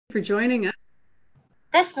For joining us.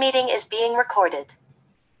 This meeting is being recorded.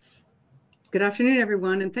 Good afternoon,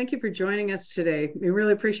 everyone, and thank you for joining us today. We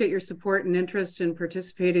really appreciate your support and interest in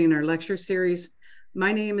participating in our lecture series.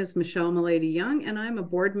 My name is Michelle Milady Young, and I'm a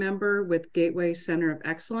board member with Gateway Center of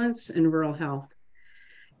Excellence in Rural Health.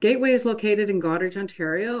 Gateway is located in Goderich,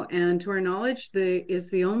 Ontario, and to our knowledge,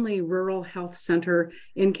 is the only rural health center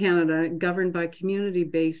in Canada governed by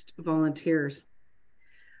community-based volunteers.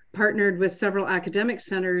 Partnered with several academic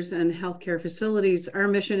centers and healthcare facilities, our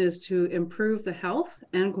mission is to improve the health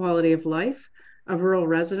and quality of life of rural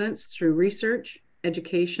residents through research,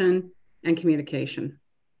 education, and communication.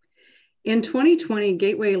 In 2020,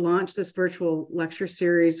 Gateway launched this virtual lecture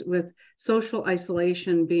series with social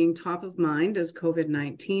isolation being top of mind as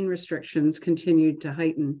COVID-19 restrictions continued to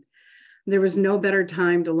heighten. There was no better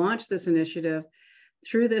time to launch this initiative.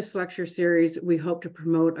 Through this lecture series, we hope to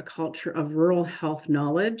promote a culture of rural health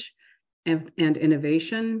knowledge and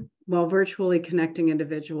innovation while virtually connecting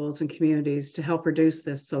individuals and communities to help reduce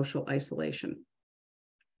this social isolation.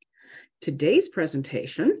 Today's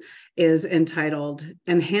presentation is entitled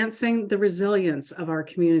Enhancing the Resilience of Our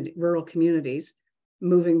Rural Communities,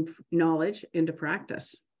 Moving Knowledge into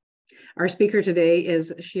Practice. Our speaker today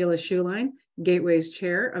is Sheila Schuehlein, Gateway's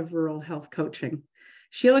Chair of Rural Health Coaching.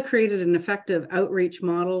 Sheila created an effective outreach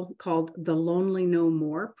model called the Lonely No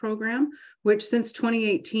More program, which since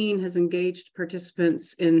 2018 has engaged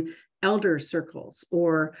participants in elder circles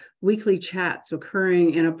or weekly chats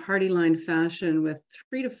occurring in a party-line fashion with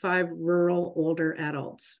 3 to 5 rural older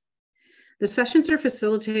adults. The sessions are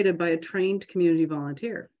facilitated by a trained community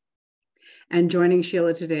volunteer. And joining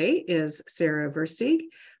Sheila today is Sarah Versteeg,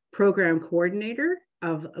 Program Coordinator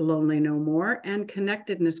of Lonely No More and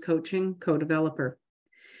Connectedness Coaching co-developer.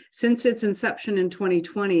 Since its inception in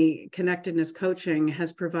 2020, Connectedness Coaching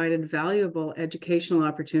has provided valuable educational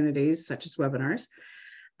opportunities, such as webinars,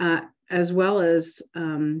 as well as,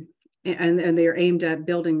 and they are aimed at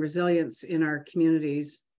building resilience in our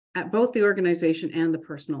communities at both the organization and the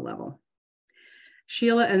personal level.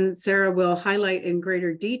 Sheila and Sarah will highlight in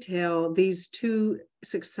greater detail these 2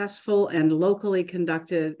 successful and locally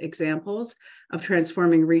conducted examples of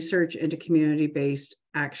transforming research into community-based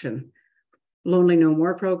action. Lonely No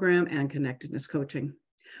More program and Connectedness Coaching.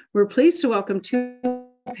 We're pleased to welcome 2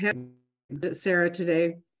 panelists, Sarah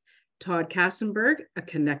today. Todd Kasenberg, a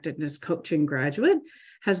Connectedness Coaching graduate,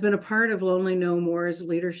 has been a part of Lonely No More's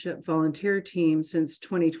leadership volunteer team since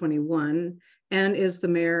 2021 and is the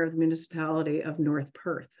mayor of the Municipality of North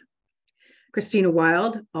Perth. Christina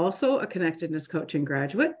Wilde, also a Connectedness Coaching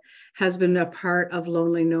graduate, has been a part of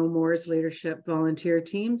Lonely No More's leadership volunteer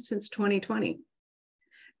team since 2020.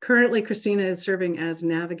 Currently, Christina is serving as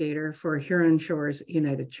navigator for Huron Shores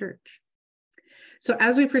United Church. So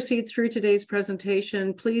as we proceed through today's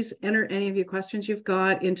presentation, please enter any of your questions you've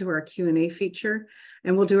got into our Q&A feature,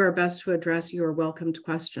 and we'll do our best to address your welcomed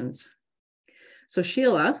questions. So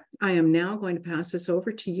Sheila, I am now going to pass this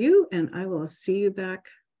over to you, and I will see you back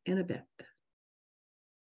in a bit.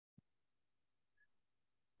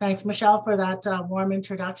 Thanks, Michelle, for that warm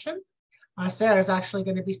introduction. Sarah is actually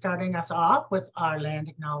going to be starting us off with our land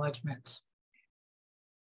acknowledgement.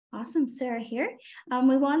 Awesome, Sarah here.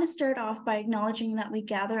 We want to start off by acknowledging that we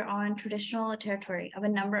gather on traditional territory of a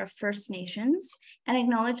number of First Nations and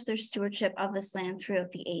acknowledge their stewardship of this land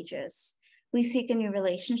throughout the ages. We seek a new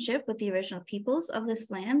relationship with the original peoples of this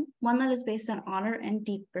land, one that is based on honor and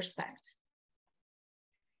deep respect.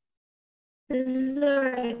 This is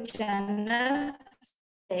our agenda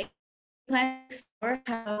today. We plan to explore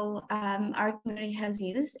how our community has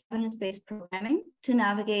used evidence-based programming to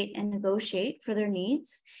navigate and negotiate for their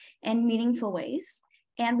needs in meaningful ways.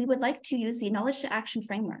 And we would like to use the Knowledge to Action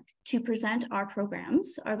framework to present our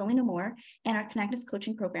programs, our Lonely No More and our Connectedness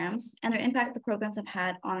Coaching programs, and their impact the programs have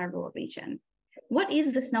had on our rural region. What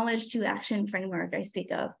is this Knowledge to Action framework I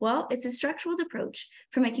speak of? Well, it's a structured approach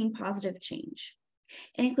for making positive change.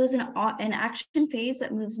 It includes an action phase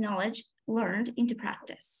that moves knowledge learned into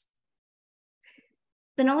practice.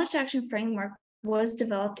 The Knowledge to Action framework was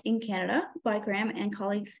developed in Canada by Graham and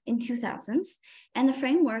colleagues in 2000s, and the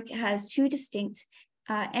framework has 2 distinct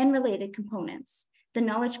and related components. The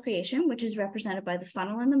knowledge creation, which is represented by the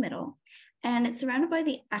funnel in the middle, and it's surrounded by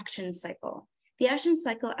the action cycle. The action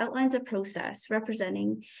cycle outlines a process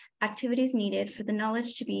representing activities needed for the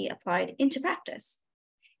knowledge to be applied into practice.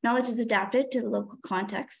 Knowledge is adapted to the local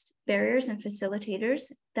context. Barriers and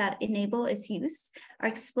facilitators that enable its use are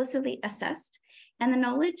explicitly assessed, and the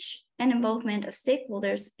knowledge and involvement of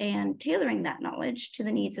stakeholders and tailoring that knowledge to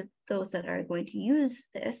the needs of those that are going to use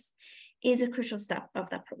this is a crucial step of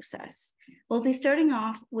that process. We'll be starting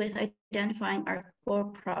off with identifying our core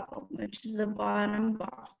problem, which is the bottom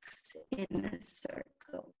box in this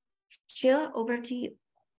circle. Sheila, over to you.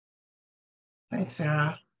 Thanks,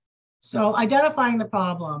 Sarah. So identifying the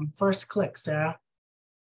problem, first click, Sarah.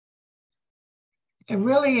 It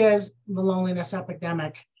really is the loneliness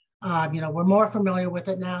epidemic. We're more familiar with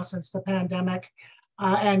it now since the pandemic.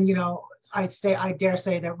 And I dare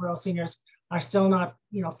say that rural seniors are still not,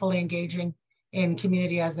 fully engaging in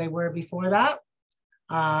community as they were before that,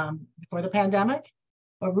 before the pandemic.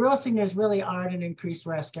 But rural seniors really are at an increased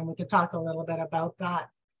risk, and we can talk a little bit about that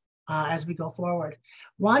as we go forward.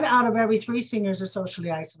 1 out of every 3 seniors are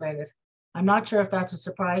socially isolated. I'm not sure if that's a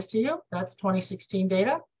surprise to you. That's 2016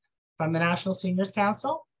 data from the National Seniors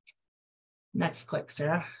Council. Next click,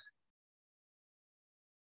 Sarah.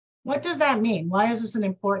 What does that mean? Why is this an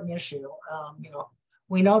important issue?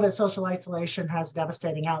 We know that social isolation has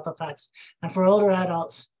devastating health effects. And for older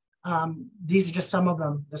adults, these are just some of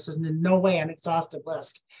them. This is in no way an exhaustive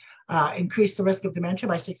list. Increase the risk of dementia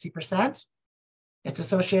by 60%. It's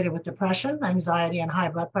associated with depression, anxiety, and high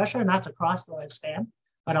blood pressure, and that's across the lifespan,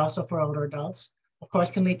 but also for older adults. Of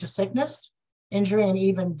course, can lead to sickness, injury, and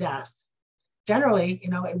even death. Generally,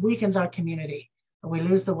 it weakens our community. We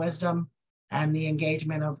lose the wisdom and the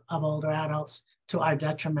engagement of older adults to our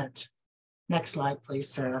detriment. Next slide, please,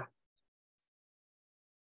 Sarah.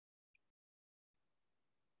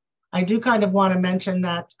 I do kind of want to mention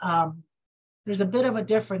that there's a bit of a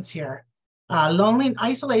difference here.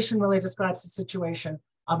 Isolation really describes the situation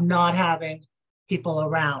of not having people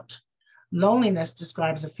around. Loneliness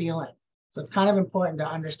describes a feeling. So it's kind of important to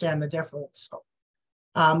understand the difference.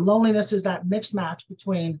 Loneliness is that mixed match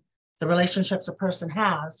between the relationships a person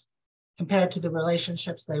has compared to the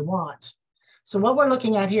relationships they want. So what we're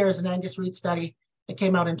looking at here is an Angus Reid study that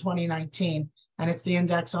came out in 2019, and it's the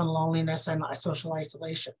Index on Loneliness and Social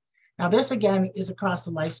Isolation. Now, this again is across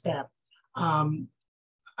the lifespan,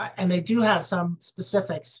 and they do have some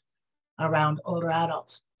specifics around older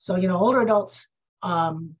adults. So, older adults,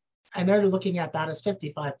 and they're looking at that as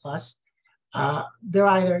 55 plus, they're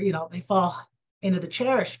either, they fall into the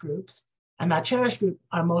cherished groups, and that cherished group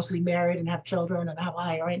are mostly married and have children and have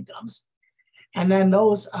higher incomes. And then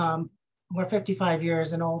those who are 55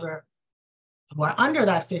 years and older, who are under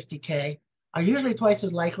that 50K, are usually twice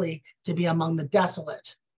as likely to be among the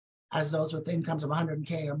desolate as those with incomes of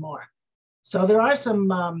 100K or more. So there are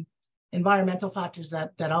some environmental factors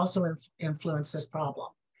that also influence this problem.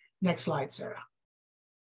 Next slide, Sarah.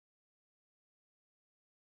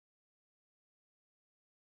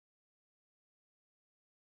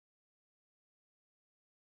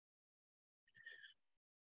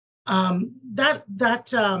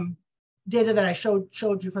 Data that I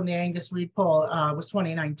showed you from the Angus Reid poll was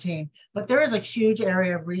 2019, but there is a huge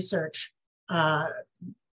area of research that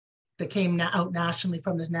came out nationally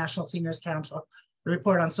from this National Seniors Council, the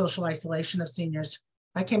report on social isolation of seniors.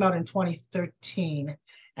 That came out in 2013.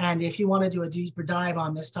 And if you want to do a deeper dive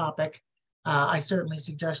on this topic, I certainly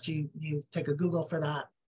suggest you take a Google for that.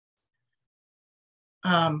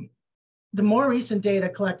 The more recent data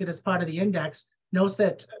collected as part of the index notes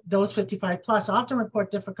that those 55 plus often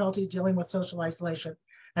report difficulties dealing with social isolation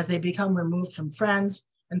as they become removed from friends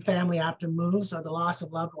and family after moves or the loss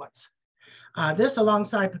of loved ones. This,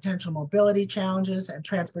 alongside potential mobility challenges and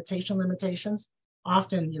transportation limitations,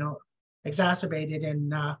 often exacerbated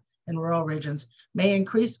in rural regions, may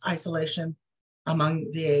increase isolation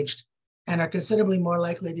among the aged and are considerably more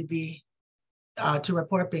likely to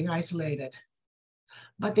report being isolated.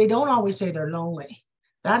 But they don't always say they're lonely.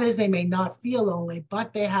 That is, they may not feel lonely,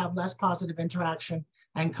 but they have less positive interaction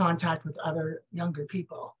and contact with other younger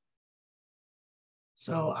people.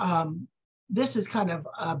 So this is kind of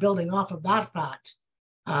building off of that fact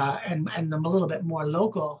and a little bit more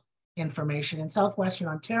local information. In Southwestern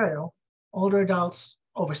Ontario, older adults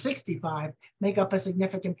over 65 make up a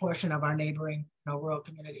significant portion of our neighboring rural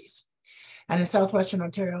communities. And in Southwestern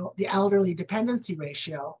Ontario, the elderly dependency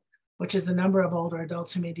ratio, which is the number of older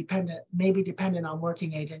adults who may be dependent on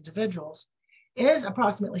working age individuals, is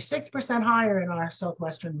approximately 6% higher in our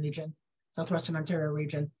Southwestern Ontario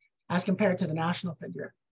region, as compared to the national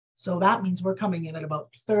figure. So that means we're coming in at about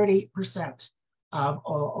 30% of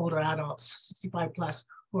older adults, 65 plus,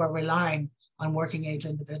 who are relying on working age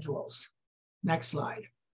individuals. Next slide.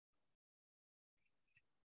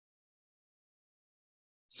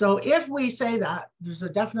 So if we say that, there's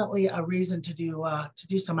definitely a reason to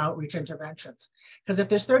do some outreach interventions. Because if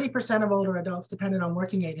there's 30% of older adults dependent on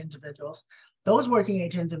working age individuals, those working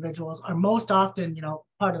age individuals are most often,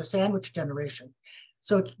 part of the sandwich generation.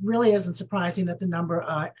 So it really isn't surprising that the number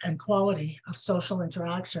and quality of social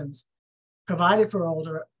interactions provided for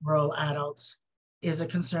older rural adults is a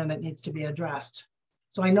concern that needs to be addressed.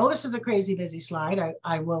 So I know this is a crazy busy slide.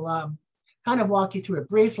 I will kind of walk you through it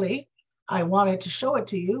briefly. I wanted to show it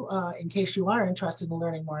to you in case you are interested in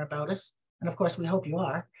learning more about us. And of course, we hope you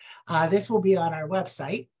are. This will be on our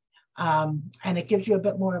website. And it gives you a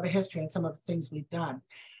bit more of a history and some of the things we've done.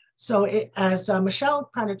 So as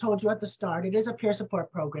Michelle kind of told you at the start, it is a peer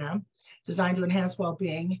support program designed to enhance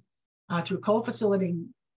well-being through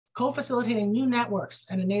co-facilitating new networks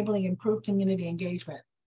and enabling improved community engagement.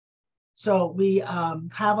 So we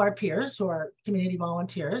have our peers, who are community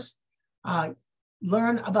volunteers,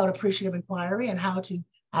 learn about appreciative inquiry and how to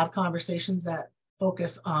have conversations that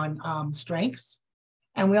focus on strengths.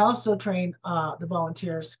 And we also train the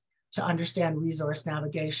volunteers to understand resource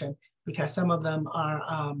navigation, because some of them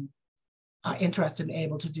are interested and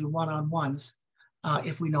able to do one-on-ones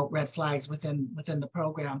if we note red flags within the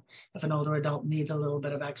program, if an older adult needs a little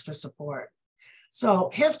bit of extra support.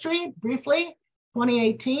 So history, briefly,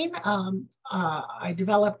 2018, I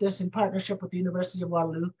developed this in partnership with the University of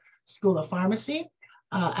Waterloo School of Pharmacy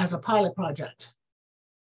as a pilot project.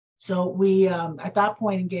 So we, at that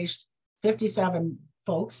point, engaged 57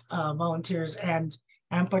 folks, volunteers and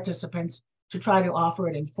participants, to try to offer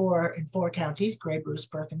it in four counties, Grey, Bruce,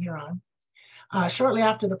 Perth, and Huron. Shortly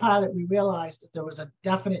after the pilot, we realized that there was a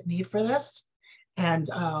definite need for this, and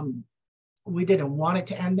we didn't want it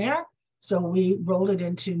to end there. So we rolled it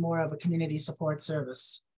into more of a community support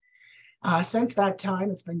service. Since that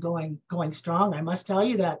time, it's been going strong. I must tell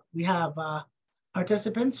you that we have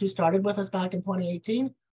participants who started with us back in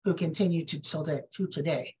 2018 who continue to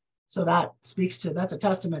today. So that's a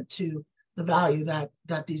testament to the value that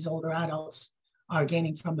these older adults are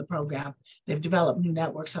gaining from the program. They've developed new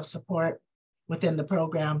networks of support within the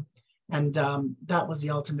program, and that was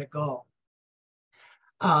the ultimate goal.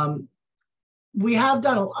 We have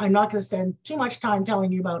done, I'm not going to spend too much time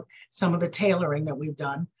telling you about some of the tailoring that we've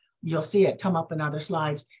done. You'll see it come up in other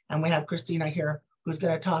slides, and we have Christina here who's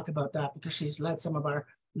going to talk about that because she's led some of our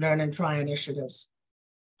Learn and Try initiatives.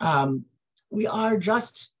 We are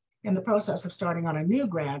just in the process of starting on a new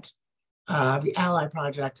grant, the Ally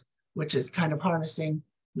Project, which is kind of harnessing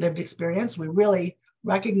lived experience. We really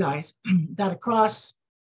recognize that across,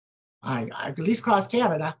 at least across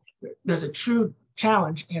Canada, there's a true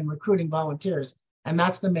challenge in recruiting volunteers, and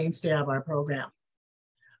that's the mainstay of our program.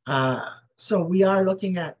 So we are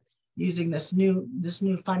looking at using this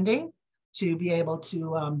new funding to be able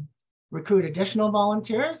to recruit additional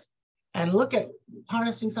volunteers and look at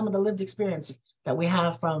harnessing some of the lived experience that we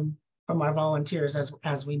have from our volunteers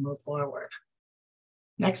as we move forward.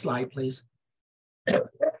 Next slide, please.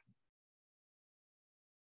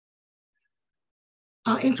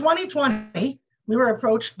 In 2020, we were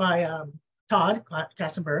approached by Todd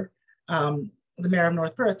Kasenberg, the mayor of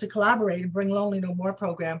North Perth, to collaborate and bring Lonely No More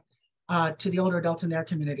program to the older adults in their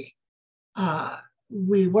community.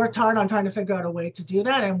 We worked hard on trying to figure out a way to do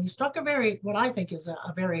that, and we struck what I think is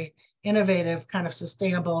a very innovative, kind of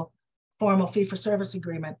sustainable, formal fee-for-service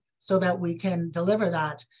agreement so that we can deliver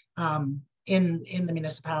that in the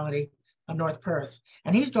municipality of North Perth.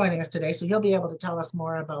 And he's joining us today, so he'll be able to tell us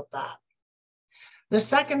more about that. The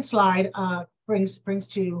second slide brings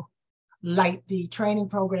to light the training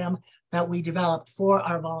program that we developed for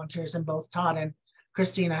our volunteers, and both Todd and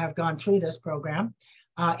Christina have gone through this program.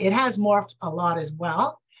 It has morphed a lot as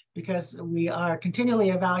well, because we are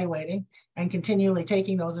continually evaluating and continually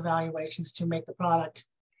taking those evaluations to make the product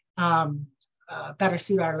better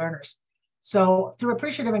suit our learners. So through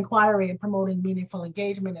appreciative inquiry and promoting meaningful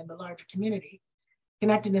engagement in the larger community,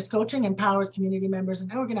 Connectedness Coaching empowers community members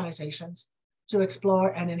and organizations to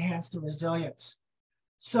explore and enhance the resilience.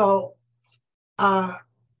 So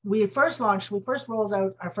we first rolled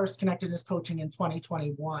out our first Connectedness Coaching in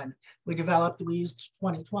 2021. We used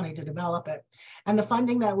 2020 to develop it. And the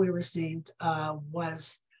funding that we received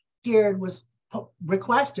was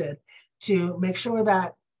requested to make sure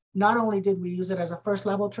that not only did we use it as a first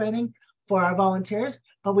level training for our volunteers,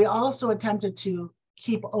 but we also attempted to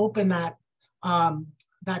keep open that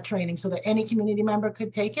training so that any community member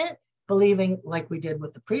could take it, believing, like we did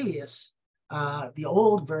with the previous, the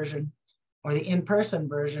old version or the in-person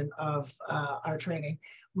version of our training.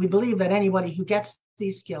 We believe that anybody who gets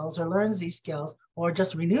these skills or learns these skills or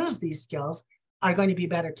just renews these skills are going to be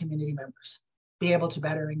better community members, be able to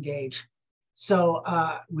better engage. So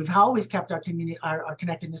we've always kept our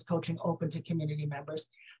Connectedness Coaching open to community members.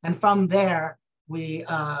 And from there, we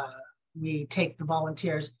take the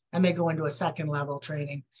volunteers and they go into a second level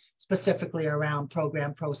training specifically around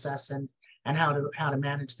program process and how to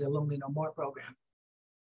manage the Lonely No More program.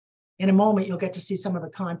 In a moment, you'll get to see some of the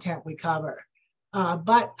content we cover.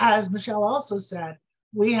 But as Michelle also said,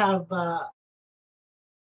 we have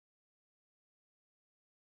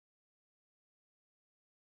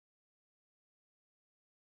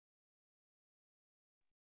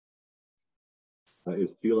is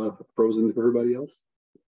Sheila frozen for everybody else?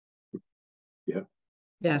 Yeah.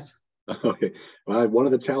 Yes. Okay. Well, one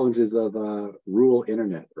of the challenges of rural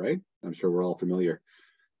internet, right? I'm sure we're all familiar.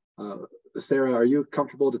 Sarah, are you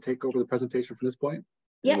comfortable to take over the presentation from this point?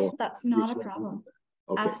 Yeah, that's not a problem.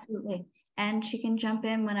 Okay. Absolutely. And she can jump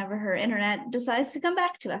in whenever her internet decides to come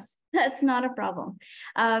back to us. That's not a problem.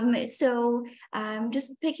 So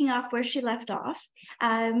just picking off where she left off,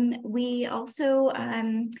 we also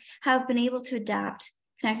have been able to adapt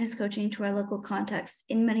Connectedness coaching to our local context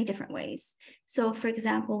in many different ways. So for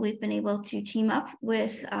example, we've been able to team up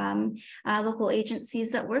with local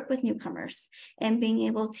agencies that work with newcomers and being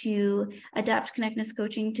able to adapt Connectedness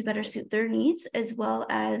coaching to better suit their needs as well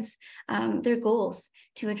as their goals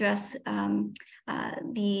to address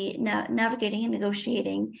the navigating and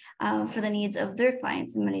negotiating for the needs of their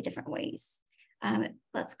clients in many different ways.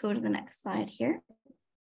 Let's go to the next slide here.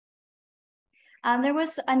 There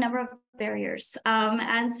was a number of barriers,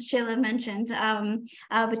 as Sheila mentioned,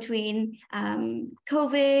 between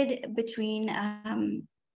COVID, between,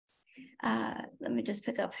 let me just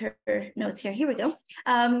pick up her notes here. Here we go.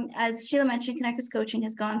 As Sheila mentioned, Connectedness Coaching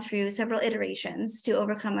has gone through several iterations to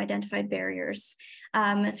overcome identified barriers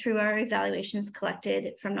through our evaluations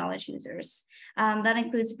collected from knowledge users. That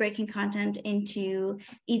includes breaking content into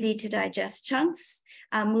easy to digest chunks,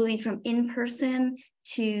 moving from in-person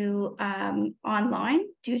to online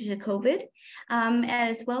due to COVID,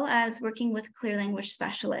 as well as working with clear language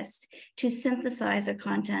specialists to synthesize our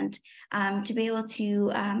content to be able to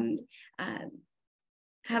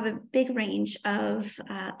have a big range of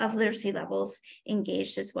literacy levels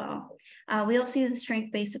engaged as well. We also use a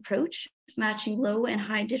strength-based approach, matching low and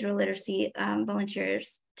high digital literacy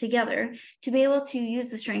volunteers together to be able to use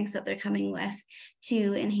the strengths that they're coming with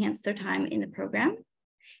to enhance their time in the program.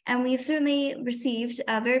 And we've certainly received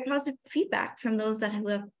very positive feedback from those that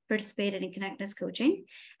have participated in Connectedness coaching.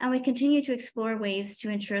 And we continue to explore ways to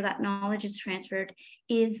ensure that knowledge is transferred,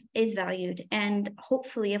 is valued, and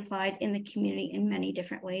hopefully applied in the community in many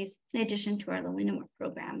different ways, in addition to our Lonely No More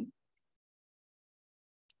program.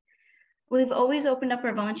 We've always opened up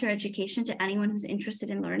our volunteer education to anyone who's interested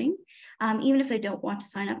in learning, even if they don't want to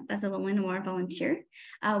sign up as a Lonely No More volunteer.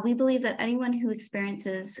 We believe that anyone who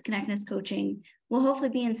experiences Connectedness coaching will hopefully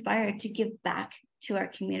be inspired to give back to our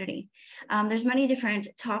community. There's many different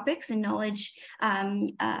topics and knowledge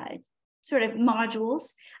sort of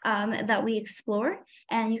modules that we explore.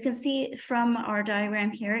 And you can see from our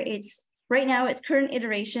diagram here, it's right now, its current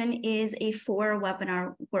iteration is a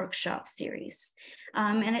 4-webinar workshop series.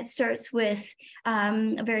 And it starts with,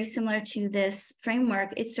 very similar to this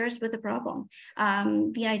framework, it starts with a problem.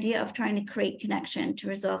 The idea of trying to create connection to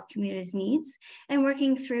resolve communities' needs and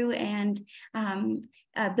working through and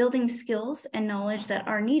building skills and knowledge that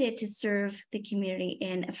are needed to serve the community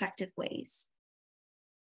in effective ways.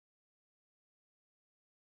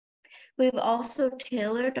 We've also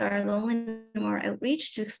tailored our Lonely No More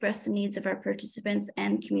outreach to express the needs of our participants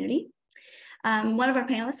and community. One of our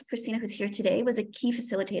panelists, Christina, who's here today, was a key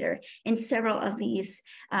facilitator in several of these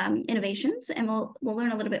innovations, and we'll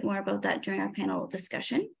learn a little bit more about that during our panel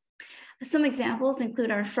discussion. Some examples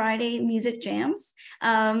include our Friday music jams.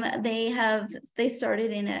 They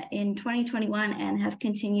started in 2021 and have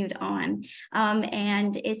continued on.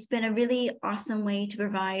 And it's been a really awesome way to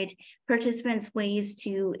provide participants ways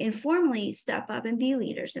to informally step up and be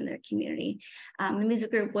leaders in their community. The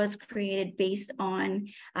music group was created based on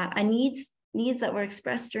a needs that were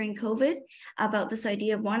expressed during COVID about this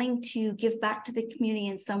idea of wanting to give back to the community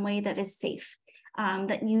in some way that is safe.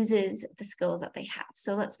 That uses the skills that they have.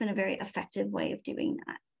 So that's been a very effective way of doing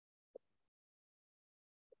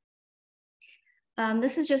that.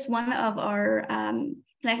 This is just one of our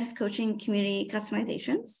Connectedness Coaching community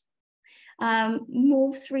customizations.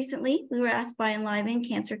 Most recently, we were asked by Enliven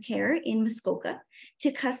Cancer Care in Muskoka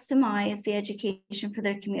to customize the education for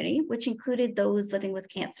their community, which included those living with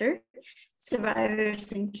cancer,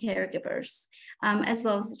 survivors and caregivers, as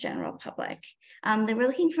well as the general public. They were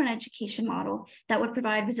looking for an education model that would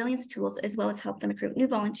provide resilience tools as well as help them recruit new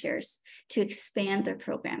volunteers to expand their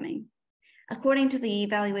programming. According to the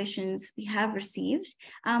evaluations we have received,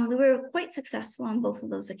 we were quite successful on both of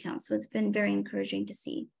those accounts, so it's been very encouraging to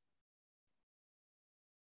see.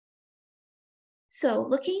 So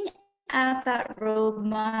looking at that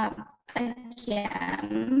roadmap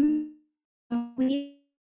again, we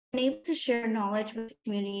able to share knowledge with the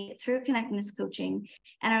community through Connectedness Coaching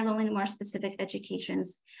and our Lonely No More specific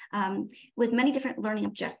educations with many different learning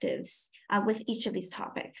objectives with each of these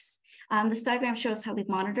topics. This diagram shows how we've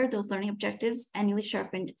monitored those learning objectives and newly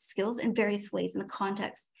sharpened skills in various ways in the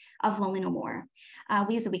context of Lonely No More.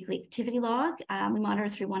 We use a weekly activity log. We monitor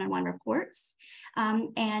through one-on-one reports,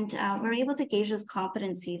 and we're able to gauge those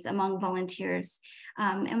competencies among volunteers.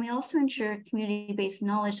 And we also ensure community-based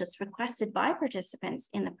knowledge that's requested by participants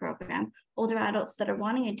in the program, older adults that are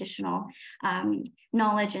wanting additional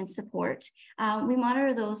knowledge and support. We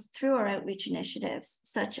monitor those through our outreach initiatives,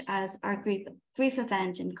 such as our grief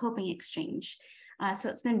event and coping exchange. So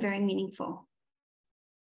it's been very meaningful.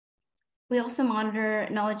 We also monitor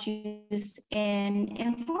knowledge use in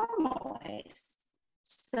informal ways.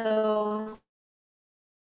 So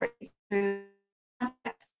through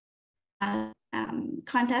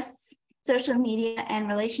contests, social media, and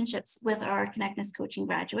relationships with our Connectedness Coaching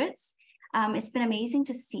graduates. It's been amazing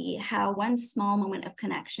to see how one small moment of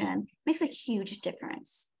connection makes a huge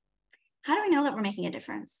difference. How do we know that we're making a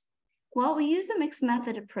difference? Well, we use a mixed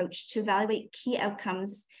method approach to evaluate key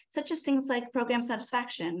outcomes, such as things like program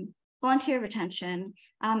satisfaction, volunteer retention,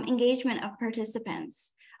 engagement of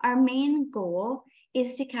participants. Our main goal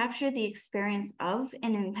is to capture the experience of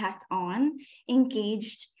and impact on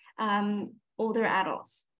engaged older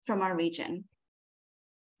adults from our region.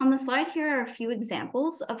 On the slide here are a few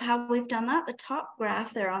examples of how we've done that. The top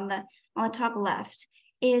graph there on the top left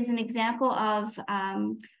is an example of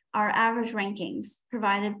our average rankings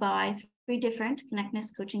provided by 3 different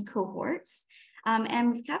Connectedness Coaching cohorts.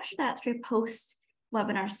 And we've captured that through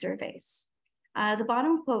post-webinar surveys. The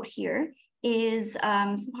bottom quote here is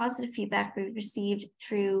some positive feedback we received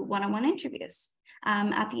through one-on-one interviews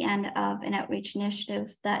at the end of an outreach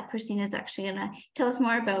initiative that Christina is actually going to tell us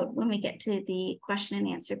more about when we get to the question and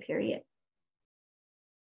answer period.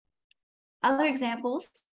 Other examples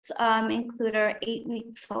include our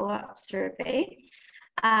 8-week follow-up survey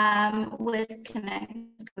with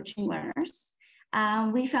Connectedness Coaching learners.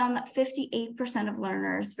 We found that 58% of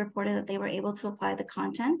learners reported that they were able to apply the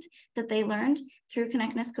content that they learned through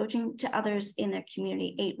Connectedness Coaching to others in their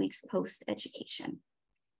community 8 weeks post-education.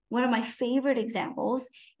 One of my favorite examples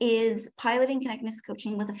is piloting Connectedness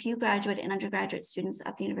Coaching with a few graduate and undergraduate students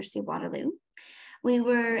at the University of Waterloo. We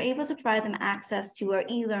were able to provide them access to our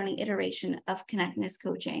e-learning iteration of Connectedness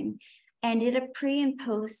Coaching and did a pre and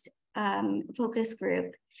post focus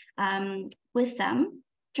group with them.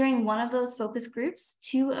 During one of those focus groups,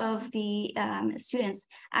 2 of the students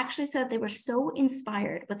actually said they were so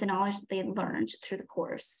inspired with the knowledge that they had learned through the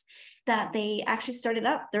course that they actually started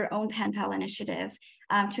up their own pen pal initiative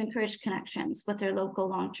to encourage connections with their local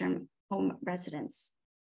long-term home residents.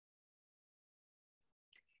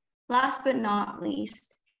 Last but not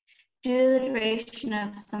least, due to the duration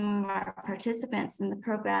of some of our participants in the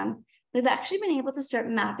program, we've actually been able to start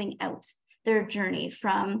mapping out their journey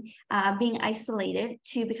from being isolated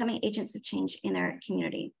to becoming agents of change in their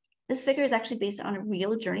community. This figure is actually based on a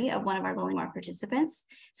real journey of one of our Lonely No More participants.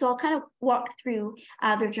 So I'll kind of walk through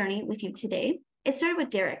their journey with you today. It started with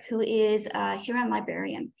Derek, who is a Huron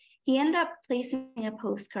librarian. He ended up placing a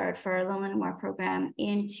postcard for our Lonely No More program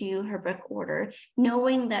into her brick order,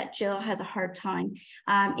 knowing that Jill has a hard time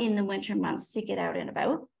in the winter months to get out and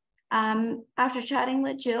about. After chatting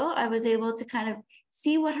with Jill, I was able to kind of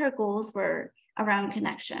see what her goals were around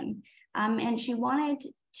connection. And she wanted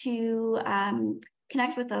to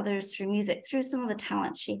connect with others through music, through some of the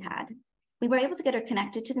talents she had. We were able to get her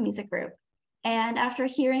connected to the music group. And after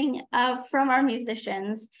hearing from our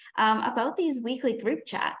musicians about these weekly group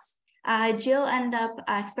chats, Jill ended up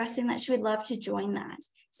expressing that she would love to join that.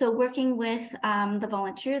 So working with the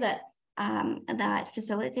volunteer that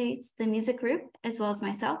facilitates the music group, as well as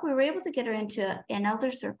myself, we were able to get her into an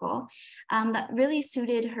elder circle that really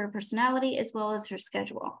suited her personality as well as her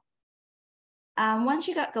schedule. Once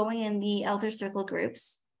she got going in the elder circle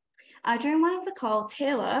groups, during one of the calls,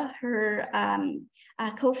 Taylor, her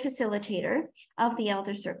co-facilitator of the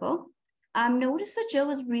elder circle, noticed that Jill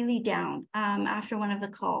was really down after one of the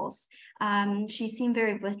calls. She seemed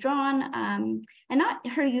very withdrawn and not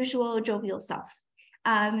her usual jovial self.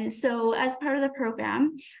 So as part of the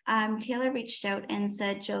program, Taylor reached out and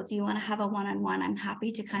said, Jill, do you want to have a one-on-one? I'm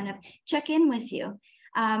happy to kind of check in with you.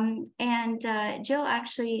 And Jill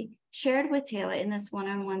actually shared with Taylor in this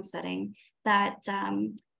one-on-one setting that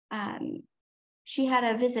she had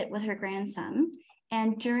a visit with her grandson.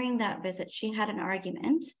 And during that visit, she had an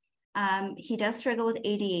argument. He does struggle with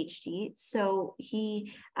ADHD. So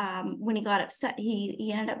he, when he got upset,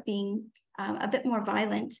 he ended up being a bit more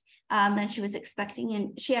violent than she was expecting,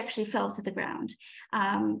 and she actually fell to the ground.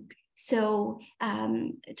 So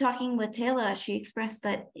talking with Taylor, she expressed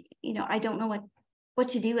that, I don't know what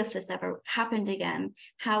to do if this ever happened again.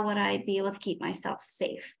 How would I be able to keep myself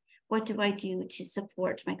safe? What do I do to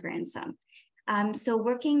support my grandson? So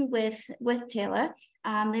working with Taylor,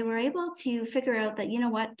 they were able to figure out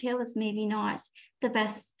that, Taylor's maybe not the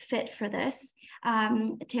best fit for this.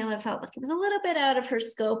 Taylor felt like it was a little bit out of her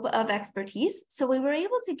scope of expertise. So we were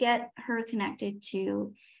able to get her connected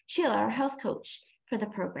to Sheila, our health coach for the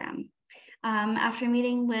program. After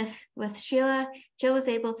meeting with Sheila, Jill was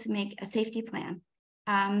able to make a safety plan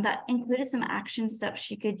that included some action steps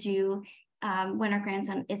she could do when her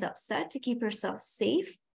grandson is upset to keep herself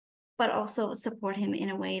safe, but also support him in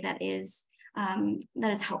a way that is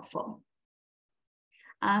helpful.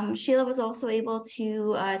 Sheila was also able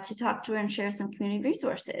to talk to her and share some community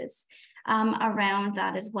resources around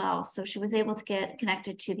that as well. So she was able to get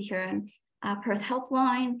connected to the Huron Perth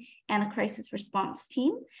helpline and the crisis response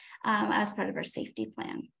team as part of our safety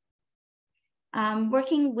plan.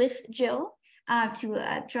 Working with Jill to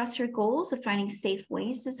address her goals of finding safe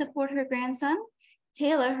ways to support her grandson,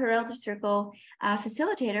 Taylor, her Elder Circle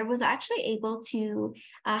facilitator, was actually able to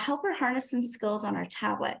help her harness some skills on her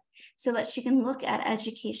tablet so that she can look at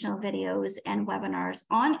educational videos and webinars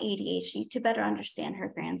on ADHD to better understand her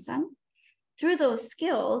grandson. Through those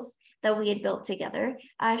skills that we had built together,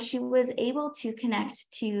 she was able to connect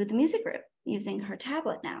to the music group using her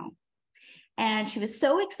tablet now. And she was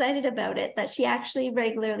so excited about it that she actually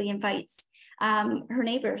regularly invites her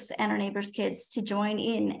neighbors and her neighbors' kids to join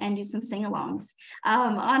in and do some sing-alongs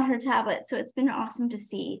on her tablet. So it's been awesome to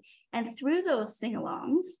see. And through those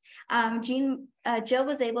sing-alongs, Jill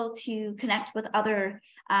was able to connect with other,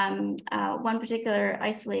 one particular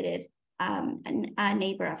isolated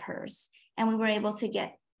neighbor of hers. And we were able to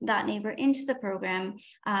get that neighbor into the program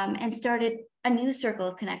and started a new circle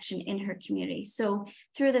of connection in her community. So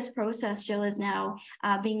through this process, Jill is now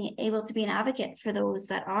being able to be an advocate for those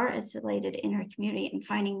that are isolated in her community and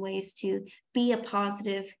finding ways to be a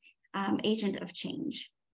positive agent of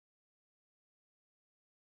change.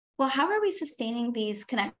 Well, how are we sustaining these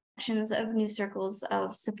connections of new circles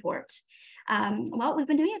of support? Well, we've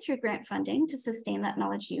been doing it through grant funding to sustain that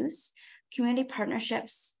knowledge use, community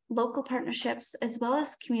partnerships, local partnerships, as well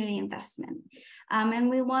as community investment. And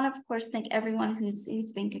we want to, of course, thank everyone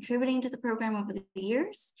who's been contributing to the program over the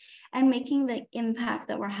years and making the impact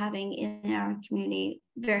that we're having in our community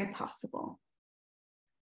very possible.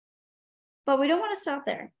 But we don't want to stop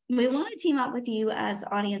there. We want to team up with you as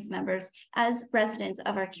audience members, as residents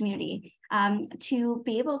of our community, to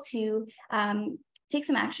be able to take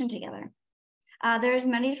some action together. There's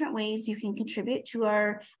many different ways you can contribute to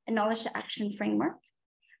our knowledge to action framework.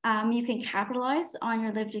 You can capitalize on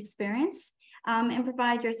your lived experience and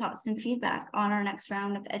provide your thoughts and feedback on our next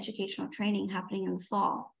round of educational training happening in the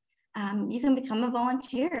fall. You can become a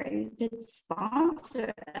volunteer. You could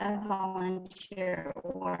sponsor a volunteer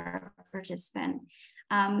or a participant.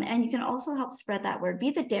 And you can also help spread that word.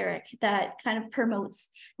 Be the Derek that kind of promotes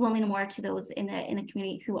Lonely No More to those in the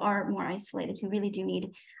community who are more isolated, who really do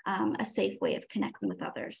need a safe way of connecting with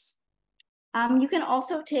others. You can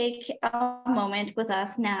also take a moment with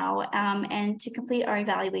us now and to complete our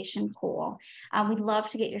evaluation poll. We'd love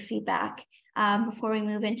to get your feedback before we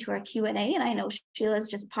move into our Q&A. And I know Sheila's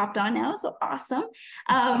just popped on now, so awesome.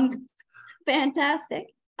 Fantastic.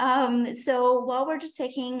 So while we're just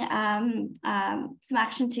taking some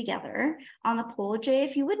action together on the poll, Jay,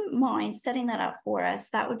 if you wouldn't mind setting that up for us,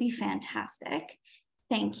 that would be fantastic.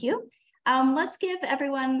 Thank you. Let's give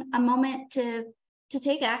everyone a moment to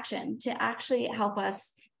take action, to actually help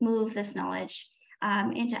us move this knowledge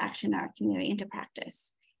into action in our community, into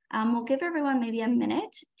practice. We'll give everyone maybe a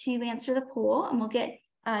minute to answer the poll, and we'll get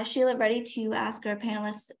Sheila ready to ask our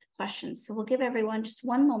panelists questions. So we'll give everyone just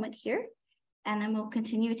one moment here, and then we'll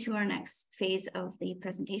continue to our next phase of the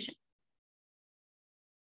presentation.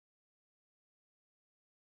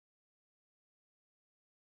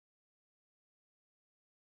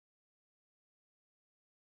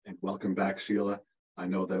 And welcome back, Sheila. I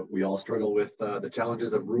know that we all struggle with the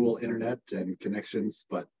challenges of rural internet and connections,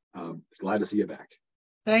 but glad to see you back.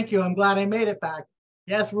 Thank you. I'm glad I made it back.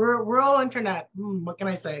 Yes, rural internet. What can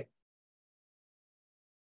I say?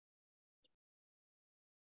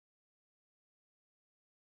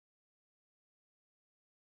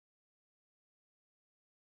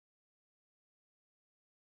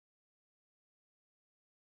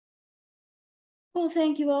 Well,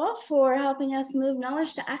 thank you all for helping us move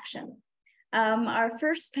knowledge to action. Our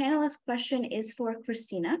first panelist question is for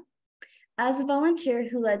Christina. As a volunteer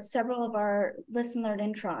who led several of our Listen, Learn,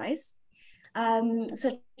 and Tries,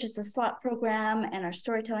 such as the SLOT program and our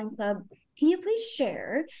storytelling club, Can you please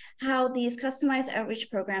share how these customized outreach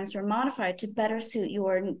programs were modified to better suit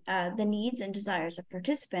the needs and desires of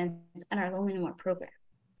participants in our Lonely No More program?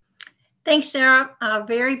 Thanks, Sarah.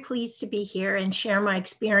 Very pleased to be here and share my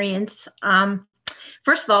experience.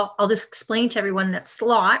 First of all, I'll just explain to everyone that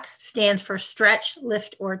SLOT stands for stretch,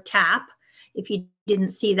 lift, or tap, if you didn't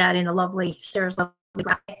see that in the lovely Sarah's lovely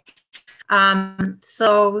graphic.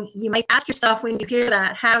 So you might ask yourself when you hear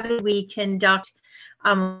that, how do we conduct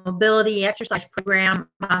a mobility exercise program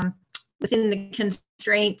within the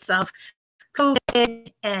constraints of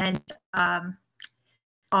COVID and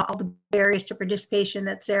all the barriers to participation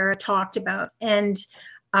that Sarah talked about. And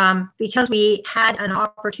because we had an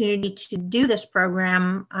opportunity to do this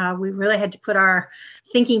program, we really had to put our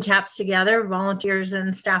thinking caps together, volunteers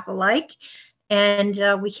and staff alike. And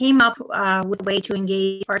we came up with a way to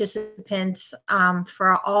engage participants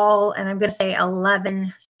for all, and I'm going to say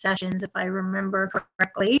 11 sessions, if I remember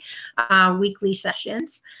correctly, weekly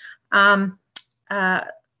sessions. And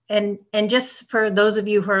just for those of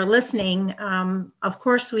you who are listening, of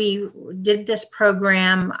course, we did this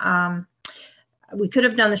program. We could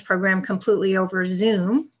have done this program completely over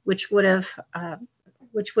Zoom, which would have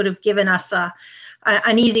given us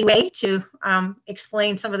an easy way to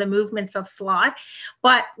explain some of the movements of SLOT.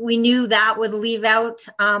 But we knew that would leave out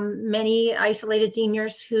many isolated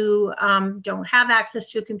seniors who don't have access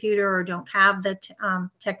to a computer or don't have the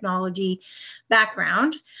technology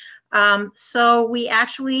background. So we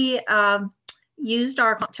actually used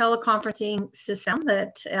our teleconferencing system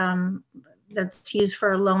that's used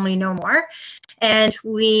for Lonely No More, and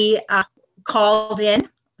we called in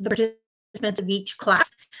the participants of each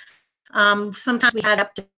class. Sometimes we had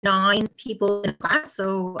up to 9 people in the class,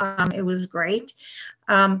 so it was great.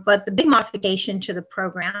 But the big modification to the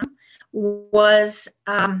program was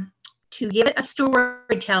to give it a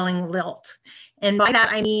storytelling lilt. And by that,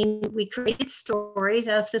 I mean, we created stories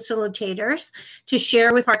as facilitators to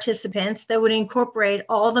share with participants that would incorporate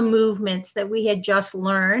all the movements that we had just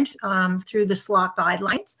learned through the SLOT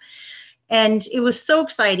guidelines. And it was so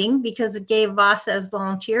exciting because it gave us as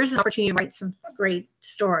volunteers an opportunity to write some great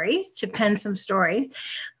stories, to pen some stories.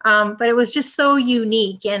 But it was just so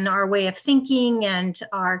unique in our way of thinking and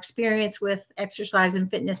our experience with exercise and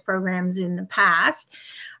fitness programs in the past.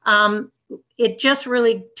 It just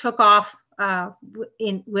really took off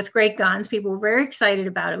with great guns. People were very excited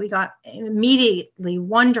about it. We got immediately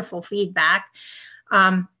wonderful feedback.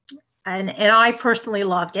 And I personally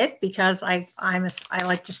loved it because I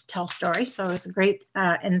like to tell stories. So it was a great,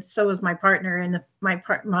 and so was my partner and my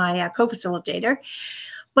co-facilitator.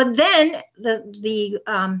 But then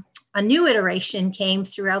a new iteration came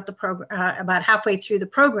throughout the program, about halfway through the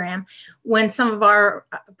program, when some of our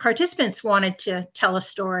participants wanted to tell a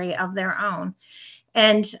story of their own.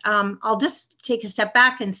 And I'll just take a step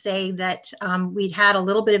back and say that we'd had a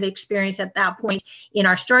little bit of experience at that point in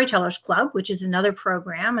our Storytellers Club, which is another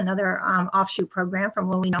program, another offshoot program from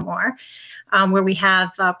Lonely No More, where we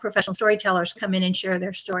have professional storytellers come in and share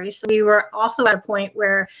their stories. So we were also at a point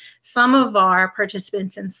where some of our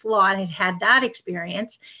participants in SLOT had had that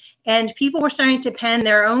experience, and people were starting to pen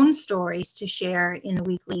their own stories to share in the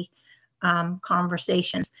weekly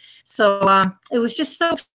conversations. So it was just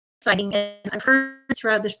so exciting. And I've heard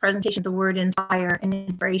throughout this presentation the word inspire and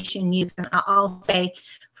inspiration used, and I'll say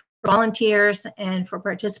for volunteers and for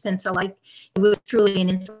participants alike, it was truly an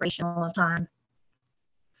inspirational time.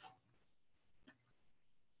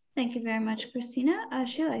 Thank you very much, Christina.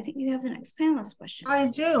 Sheila, I think you have the next panelist question. I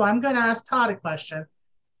do. I'm going to ask Todd a question.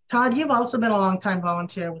 Todd, you've also been a long-time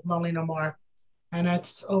volunteer with Lonely No More, and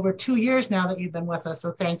it's over 2 years now that you've been with us,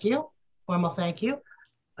 so thank you. Formal thank you.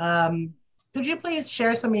 Could you please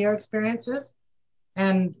share some of your experiences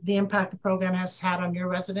and the impact the program has had on your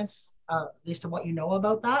residents, at least from what you know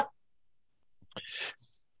about that?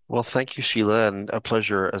 Well, thank you, Sheila, and a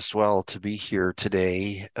pleasure as well to be here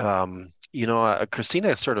today.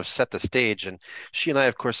 Christina sort of set the stage, and she and I,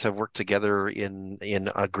 of course, have worked together in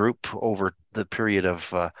a group over the period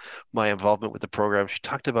of my involvement with the program. She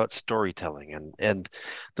talked about storytelling, and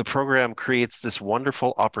the program creates this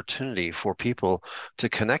wonderful opportunity for people to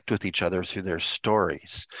connect with each other through their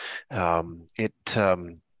stories.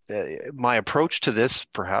 My approach to this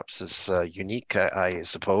perhaps is unique, I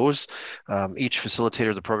suppose. Each facilitator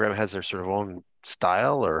of the program has their sort of own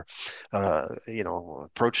style or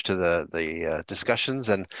approach to the discussions,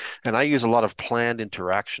 and I use a lot of planned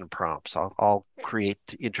interaction prompts. I'll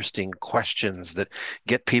create interesting questions that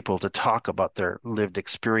get people to talk about their lived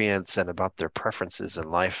experience and about their preferences in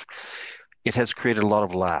life. It has created a lot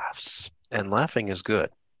of laughs, and laughing is good.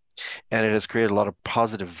 and it has created a lot of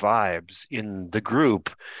positive vibes in the group,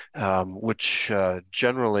 which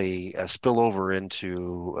generally spill over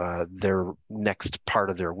into their next part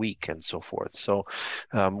of their week and so forth. So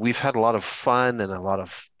we've had a lot of fun and a lot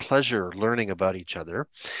of pleasure learning about each other.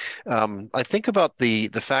 I think about the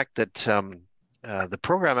fact that the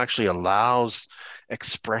program actually allows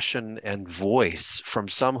expression and voice from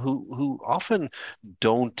some who often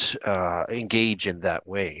don't engage in that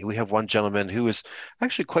way. We have one gentleman who is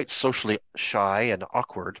actually quite socially shy and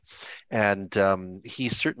awkward, and he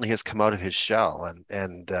certainly has come out of his shell.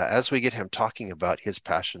 And as we get him talking about his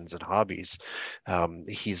passions and hobbies,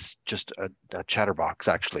 he's just a chatterbox.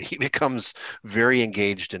 Actually, he becomes very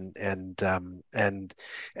engaged and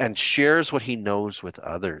shares what he knows with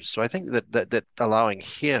others. So I think that allowing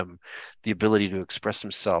him the ability to express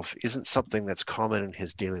himself isn't something that's common in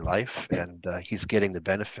his daily life, and he's getting the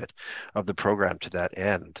benefit of the program to that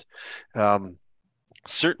end.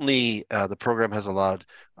 Certainly, the program has allowed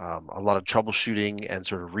a lot of troubleshooting and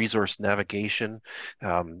sort of resource navigation.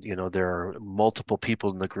 There are multiple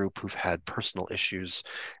people in the group who've had personal issues,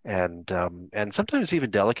 and sometimes even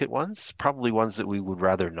delicate ones, probably ones that we would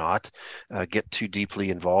rather not get too deeply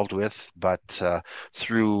involved with, but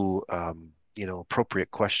through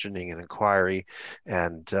appropriate questioning and inquiry,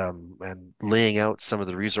 and laying out some of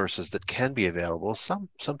the resources that can be available. Some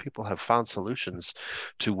people have found solutions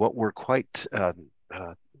to what were quite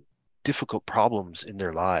difficult problems in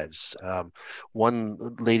their lives. One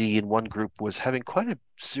lady in one group was having quite a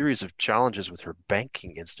series of challenges with her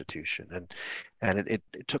banking institution, and it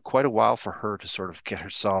took quite a while for her to sort of get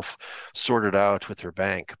herself sorted out with her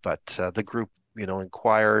bank. But the group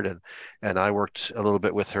inquired, and I worked a little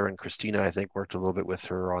bit with her, and Christina, I think, worked a little bit with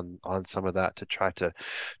her on some of that to try to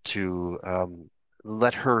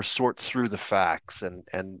let her sort through the facts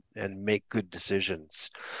and make good decisions.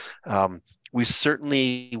 We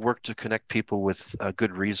certainly work to connect people with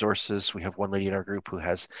good resources. We have one lady in our group who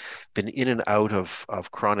has been in and out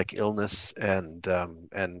of chronic illness, and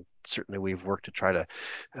certainly we've worked to try to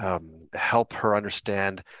help her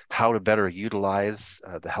understand how to better utilize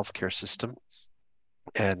the healthcare system.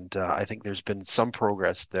 And I think there's been some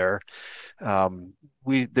progress there.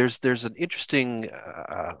 There's an interesting,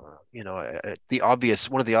 one of the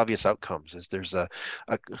obvious outcomes is there's a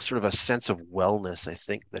sort of a sense of wellness, I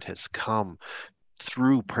think, that has come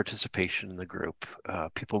through participation in the group.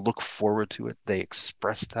 People look forward to it. They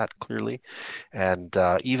express that clearly. And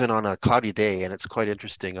even on a cloudy day, and it's quite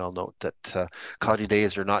interesting, I'll note that cloudy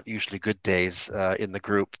days are not usually good days in the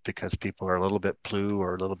group, because people are a little bit blue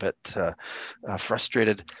or a little bit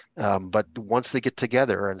frustrated. But once they get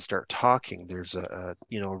together and start talking, there's a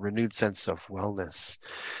renewed sense of wellness.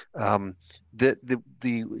 The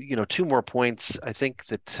two more points I think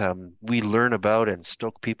that we learn about and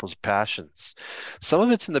stoke people's passions. Some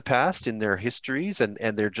of it's in the past, in their histories, and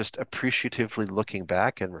they're just appreciatively looking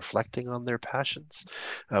back and reflecting on their passions,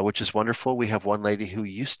 which is wonderful. We have one lady who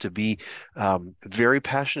used to be very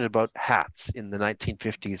passionate about hats in the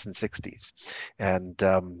 1950s and 60s,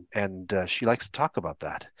 and she likes to talk about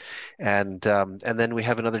that. And then we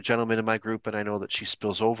have another gentleman in my group, and I know that he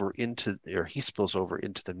spills over into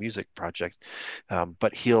the music project,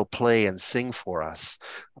 but he'll play and sing for us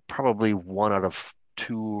probably 1 out of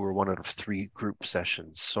 2 or 1 out of 3 group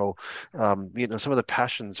sessions. So some of the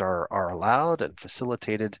passions are allowed and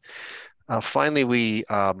facilitated. Finally, we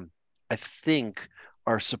I think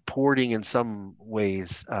are supporting in some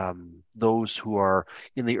ways those who are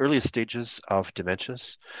in the earliest stages of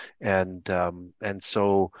dementias, and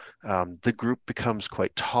so the group becomes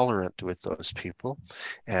quite tolerant with those people,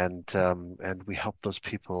 and we help those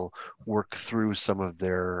people work through some of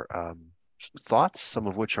their thoughts, some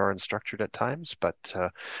of which are unstructured at times, but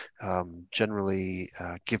generally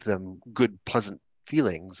give them good, pleasant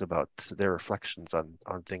feelings about their reflections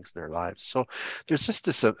on things in their lives. So there's just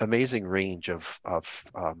this amazing range of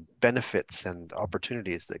benefits and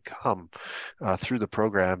opportunities that come through the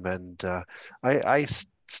program, and I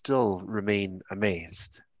still remain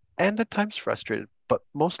amazed and at times frustrated, but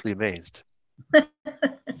mostly amazed.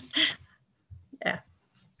 Yeah.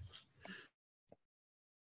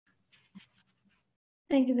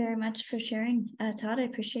 Thank you very much for sharing, Todd. I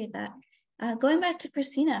appreciate that. Going back to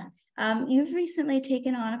Christina, you've recently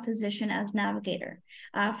taken on a position as navigator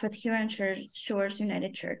for the Huron Shores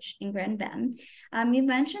United Church in Grand Bend. You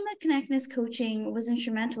mentioned that Connectedness Coaching was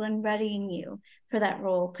instrumental in readying you for that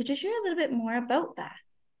role. Could you share a little bit more about that?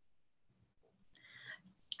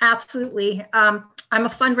 Absolutely. I'm a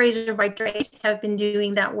fundraiser by trade, have been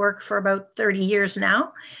doing that work for about 30 years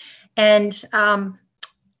now. And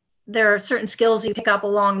there are certain skills you pick up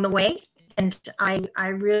along the way. And I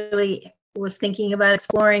really was thinking about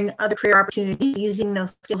exploring other career opportunities, using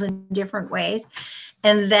those skills in different ways.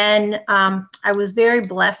 And then I was very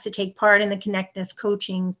blessed to take part in the Connectedness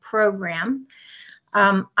Coaching program.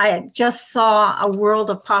 I just saw a world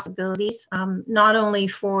of possibilities, not only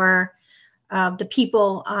for the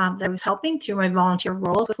people that I was helping through my volunteer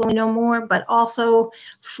roles with Let Me Know More, but also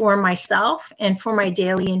for myself and for my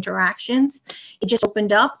daily interactions. It just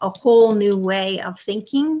opened up a whole new way of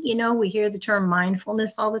thinking. You know, we hear the term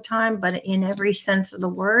mindfulness all the time, but in every sense of the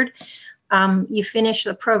word, you finish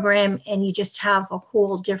the program and you just have a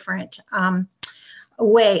whole different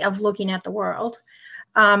way of looking at the world.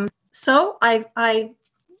 So I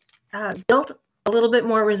built a little bit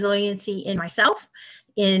more resiliency in myself,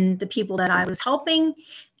 in the people that I was helping,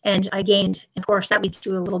 and I gained, of course, that leads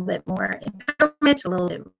to a little bit more empowerment, a little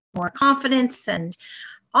bit more confidence, and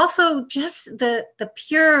also just the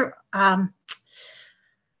pure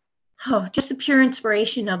just the pure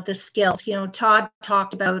inspiration of the skills. You know, Todd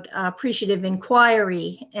talked about appreciative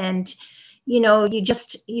inquiry, and you know,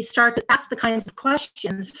 you start to ask the kinds of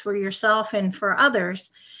questions for yourself and for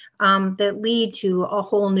others that lead to a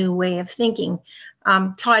whole new way of thinking.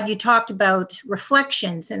 Todd, you talked about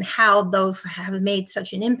reflections and how those have made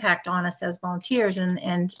such an impact on us as volunteers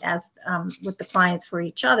and as with the clients for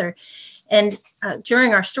each other. And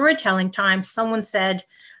during our storytelling time, someone said,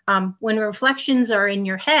 when reflections are in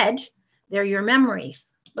your head, they're your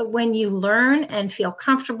memories. But when you learn and feel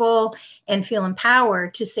comfortable and feel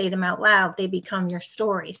empowered to say them out loud, they become your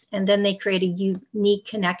stories. And then they create a unique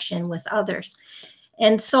connection with others.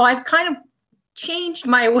 And so I've kind of changed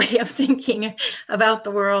my way of thinking about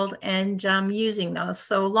the world and using those.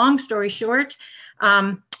 So long story short,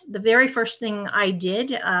 the very first thing I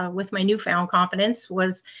did with my newfound confidence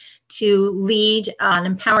was to lead an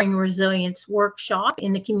empowering resilience workshop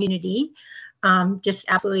in the community. Just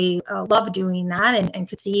absolutely love doing that and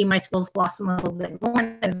could see my skills blossom a little bit more.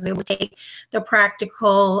 And I was able to take the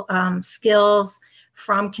practical skills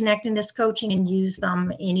from Connectedness Coaching and use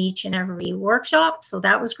them in each and every workshop. So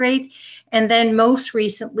that was great. And then most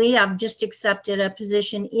recently, I've just accepted a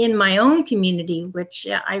position in my own community, which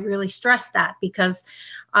I really stress that because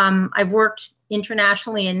I've worked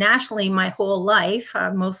internationally and nationally my whole life,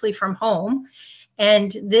 mostly from home.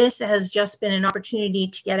 And this has just been an opportunity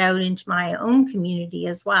to get out into my own community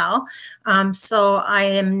as well. So I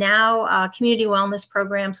am now a Community Wellness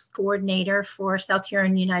Programs Coordinator for South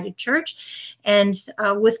Huron United Church, and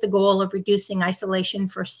with the goal of reducing isolation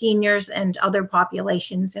for seniors and other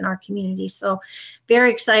populations in our community. So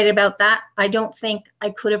very excited about that. I don't think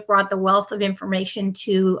I could have brought the wealth of information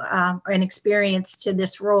to and experience to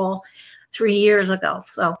this role 3 years ago.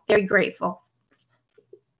 So very grateful.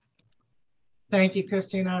 Thank you,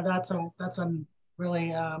 Christina. That's a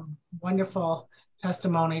really wonderful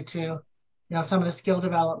testimony to, you know, some of the skill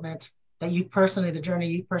development that the journey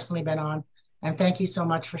you've personally been on. And thank you so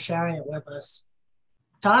much for sharing it with us.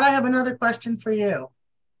 Todd, I have another question for you.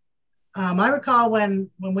 I recall when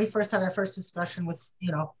we first had our first discussion with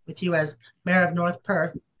you as Mayor of North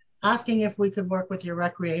Perth, asking if we could work with your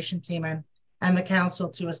recreation team and the council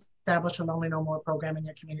to establish a Lonely No More program in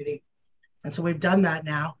your community. And so we've done that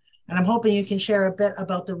now. And I'm hoping you can share a bit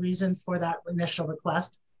about the reason for that initial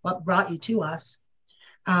request, what brought you to us,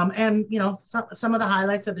 and you know, some of the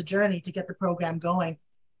highlights of the journey to get the program going,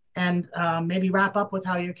 and maybe wrap up with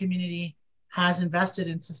how your community has invested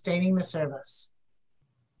in sustaining the service.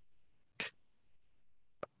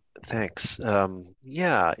 Thanks.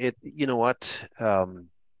 Yeah, you know what?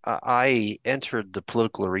 I entered the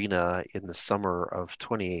political arena in the summer of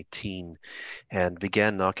 2018 and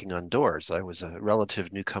began knocking on doors. I was a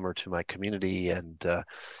relative newcomer to my community, and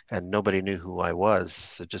nobody knew who I was.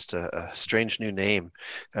 So just a strange new name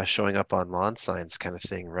showing up on lawn signs kind of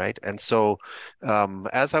thing, right? And so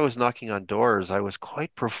as I was knocking on doors, I was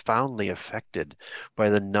quite profoundly affected by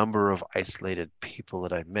the number of isolated people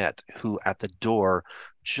that I met who at the door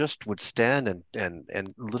just would stand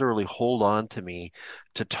and literally hold on to me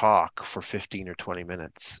to talk for 15 or 20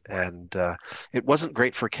 minutes. And it wasn't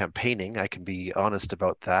great for campaigning. I can be honest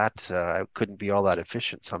about that. I couldn't be all that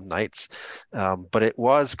efficient some nights, but it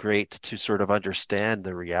was great to sort of understand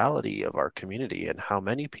the reality of our community and how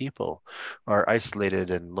many people are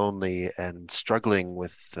isolated and lonely and struggling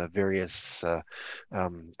with various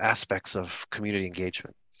aspects of community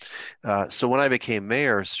engagement. So when I became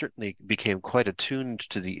mayor, certainly became quite attuned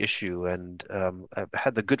to the issue, and I've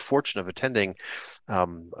had the good fortune of attending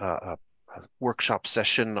a workshop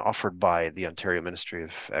session offered by the Ontario Ministry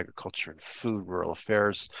of Agriculture and Food, Rural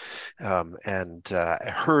Affairs, and I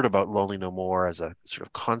heard about Lonely No More as a sort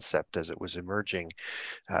of concept as it was emerging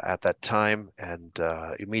at that time, and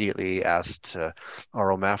immediately asked our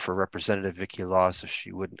OMAFRA representative, Vicky Laws, if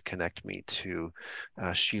she wouldn't connect me to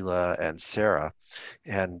Sheila and Sarah,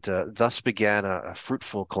 and thus began a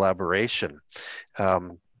fruitful collaboration.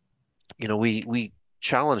 We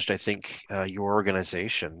challenged, I think, your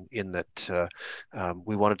organization in that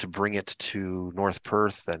we wanted to bring it to North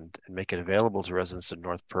Perth and make it available to residents in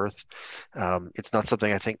North Perth. It's not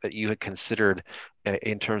something I think that you had considered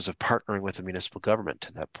in terms of partnering with the municipal government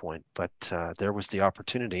to that point, but there was the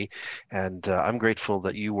opportunity, and I'm grateful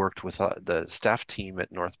that you worked with the staff team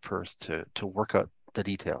at North Perth to work out the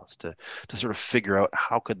details, to sort of figure out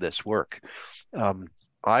how could this work.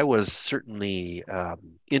 I was certainly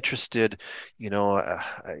interested. I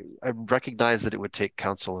recognize that it would take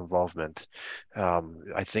council involvement.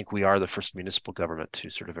 I think we are the first municipal government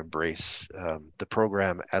to sort of embrace the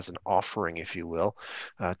program as an offering, if you will,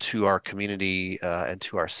 to our community and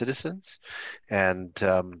to our citizens. And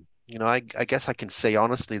I guess I can say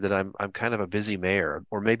honestly that I'm kind of a busy mayor,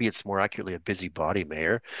 or maybe it's more accurately a busybody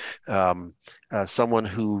mayor, someone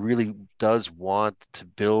who really does want to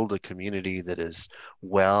build a community that is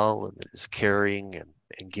well and that is caring and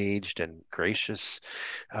engaged and gracious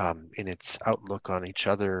in its outlook on each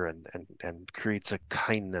other, and creates a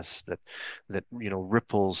kindness that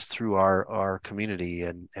ripples through our community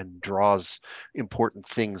and draws important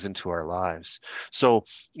things into our lives. So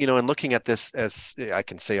in looking at this, as I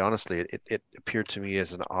can say honestly, it appeared to me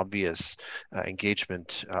as an obvious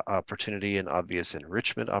engagement opportunity, an obvious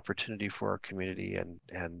enrichment opportunity for our community,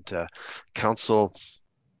 and council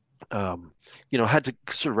had to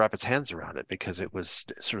sort of wrap its hands around it, because it was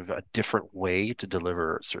sort of a different way to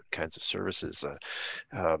deliver certain kinds of services.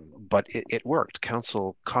 But it worked.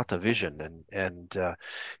 Council caught the vision, and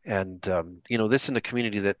this in a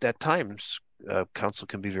community that at times council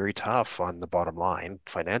can be very tough on the bottom line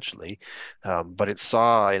financially, but it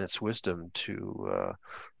saw in its wisdom to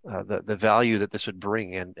the value that this would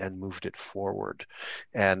bring, and moved it forward.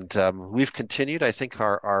 And we've continued. I think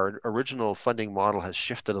our original funding model has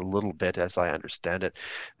shifted a little bit, as I understand it.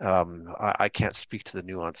 I can't speak to the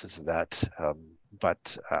nuances of that,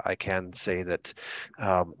 but I can say that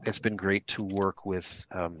it's been great to work with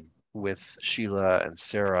Sheila and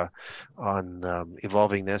Sarah on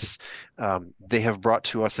evolving this. They have brought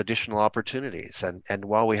to us additional opportunities, and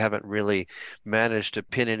while we haven't really managed to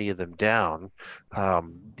pin any of them down,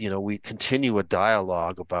 we continue a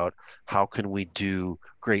dialogue about how can we do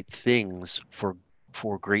great things for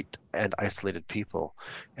great and isolated people,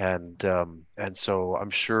 and so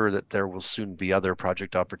I'm sure that there will soon be other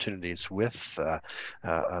project opportunities with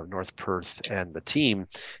North Perth and the team,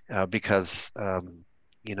 because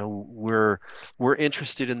we're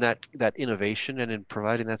interested in that innovation and in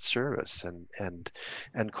providing that service, and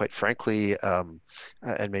quite frankly,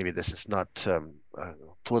 and maybe this is not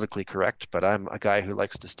politically correct, but I'm a guy who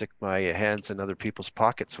likes to stick my hands in other people's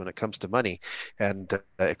pockets when it comes to money, and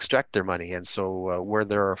extract their money. And so where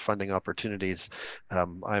there are funding opportunities,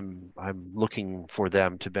 I'm looking for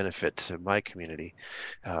them to benefit my community,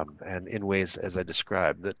 and in ways, as I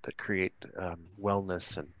described, that create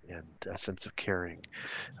wellness and a sense of caring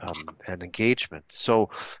and engagement. So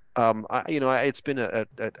it's been a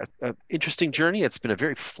interesting journey. It's been a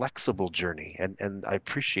very flexible journey, and I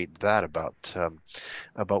appreciate that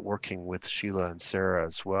about working with Sheila and Sarah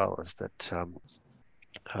as well, is that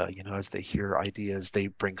as they hear ideas, they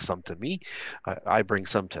bring some to me, I bring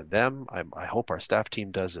some to them. I hope our staff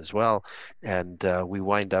team does as well, and we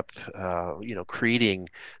wind up creating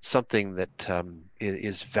something that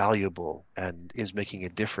is valuable and is making a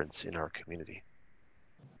difference in our community.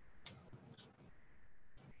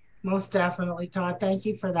 Most definitely, Todd. Thank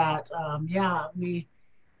you for that. Yeah, we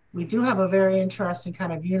do have a very interesting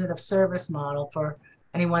kind of unit of service model for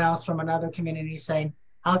anyone else from another community saying,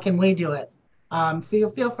 how can we do it?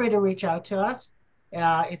 Feel free to reach out to us.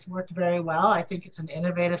 It's worked very well. I think it's an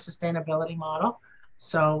innovative sustainability model.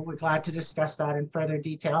 So we're glad to discuss that in further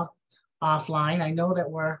detail offline. I know that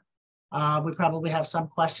we probably have some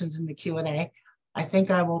questions in the Q&A. I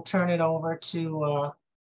think I will turn it over to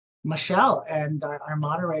Michelle and our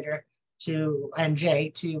moderator and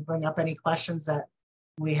Jay to bring up any questions that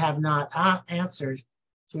we have not answered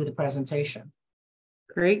through the presentation.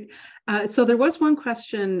 Great. So there was one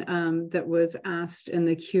question that was asked in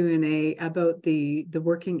the Q&A about the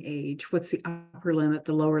working age. What's the upper limit,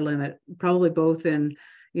 the lower limit? Probably both in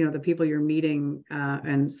the people you're meeting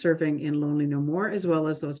and serving in Lonely No More, as well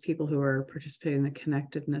as those people who are participating in the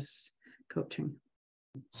Connectedness Coaching.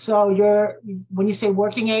 So when you say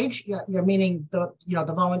working age, you're meaning the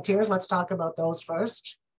volunteers. Let's talk about those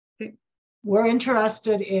first. Okay. We're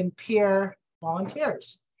interested in peer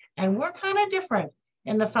volunteers, and we're kind of different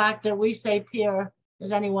in the fact that we say peer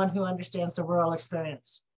is anyone who understands the rural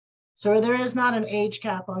experience. So there is not an age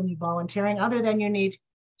cap on you volunteering, other than you need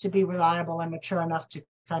to be reliable and mature enough to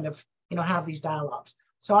kind of have these dialogues.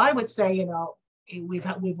 So I would say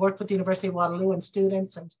we've worked with the University of Waterloo and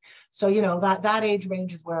students, and so that age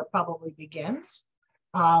range is where it probably begins,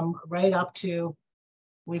 right up to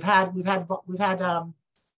we've had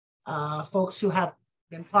folks who have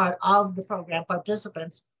been part of the program,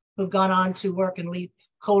 participants who've gone on to work and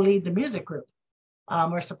co-lead the music group,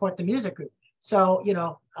 or support the music group. So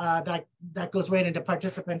that goes right into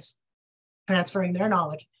participants transferring their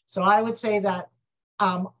knowledge. So I would say that.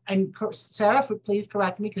 And Sarah, please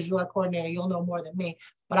correct me because you are coordinator, you'll know more than me.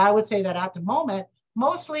 But I would say that at the moment,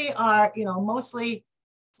 mostly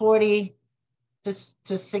 40 to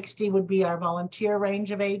 60 would be our volunteer range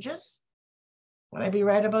of ages. Would I be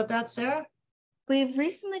right about that, Sarah? We've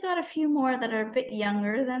recently got a few more that are a bit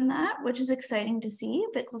younger than that, which is exciting to see,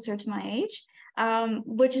 a bit closer to my age,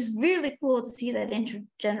 which is really cool to see that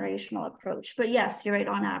intergenerational approach. But yes, you're right,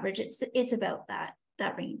 on average, it's about that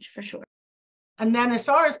range for sure. And then as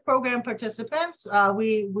far as program participants,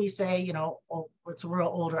 we say, it's real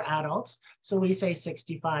older adults. So we say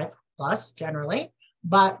 65 plus generally,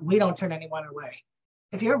 but we don't turn anyone away.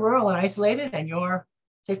 If you're rural and isolated and you're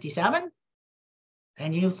 57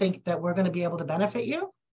 and you think that we're going to be able to benefit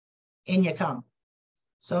you, in you come.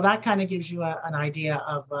 So that kind of gives you an idea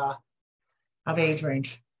of age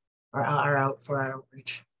range or out for our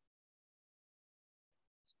outreach.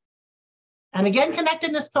 And again,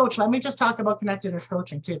 Connectedness Coach, let me just talk about Connectedness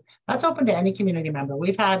Coaching too. That's open to any community member.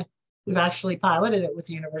 We've actually piloted it with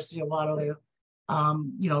the University of Waterloo,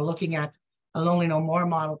 looking at a Lonely No More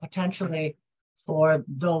model potentially for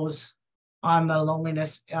those on the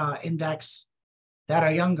loneliness index that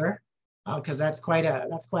are younger, because that's quite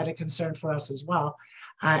a concern for us as well.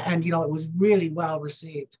 And it was really well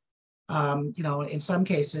received. In some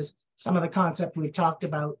cases, some of the concepts we've talked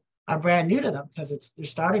about are brand new to them because they're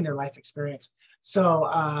starting their life experience. So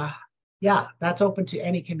yeah, that's open to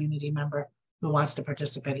any community member who wants to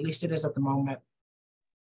participate. At least it is at the moment.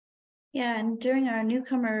 Yeah, and during our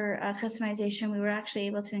newcomer customization, we were actually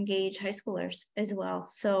able to engage high schoolers as well.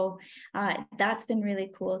 So that's been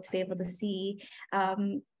really cool to be able to see,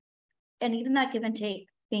 and even that give and take,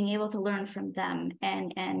 being able to learn from them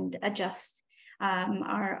and adjust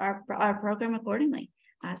our program accordingly.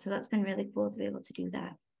 So that's been really cool to be able to do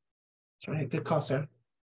that. That's right. Good call, Sarah.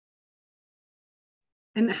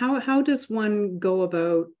 And how does one go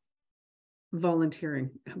about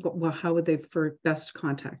volunteering? How would they best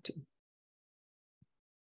contact you?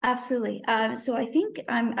 Absolutely. So I think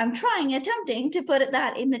I'm attempting to put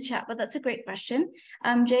that in the chat, but that's a great question.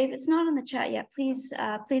 Jay, if it's not in the chat yet, please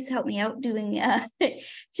help me out doing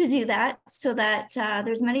to do that, so that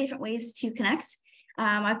there's many different ways to connect.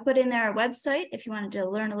 I put in there our website if you wanted to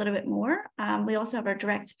learn a little bit more. We also have our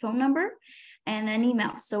direct phone number and an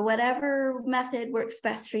email. So whatever method works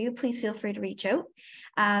best for you, please feel free to reach out.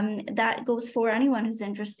 That goes for anyone who's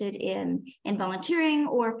interested in volunteering,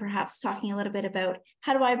 or perhaps talking a little bit about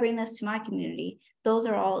how do I bring this to my community. Those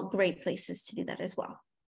are all great places to do that as well.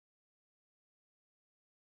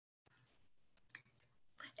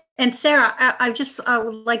 And Sarah, I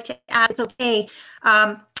would like to add, it's okay,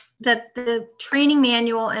 that the training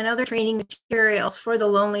manual and other training materials for the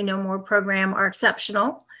Lonely No More program are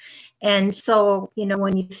exceptional. And so,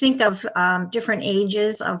 when you think of different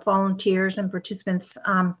ages of volunteers and participants,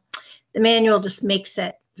 the manual just makes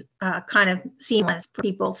it kind of seamless for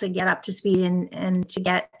people to get up to speed and to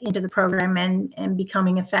get into the program and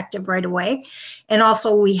becoming effective right away. And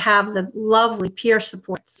also we have the lovely peer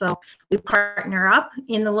support. So we partner up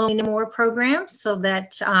in the Lonely No More program so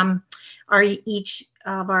that each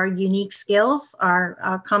of our unique skills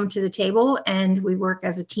are come to the table and we work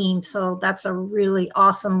as a team. So that's a really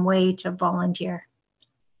awesome way to volunteer.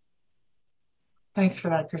 Thanks for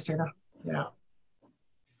that, Christina. Yeah.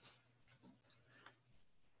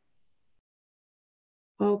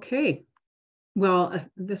 Okay. Well,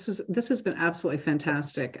 this has been absolutely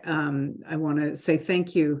fantastic. I want to say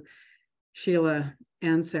thank you, Sheila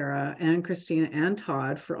and Sarah and Christina and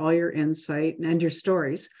Todd, for all your insight and your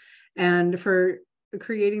stories, and for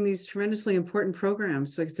creating these tremendously important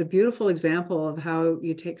programs. So it's a beautiful example of how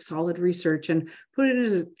you take solid research and put it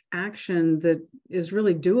into action that is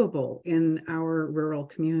really doable in our rural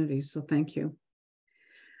communities. So thank you.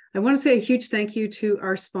 I want to say a huge thank you to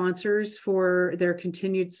our sponsors for their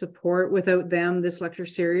continued support. Without them, this lecture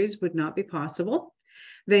series would not be possible.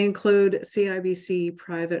 They include CIBC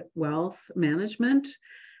Private Wealth Management,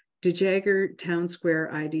 DeJager Town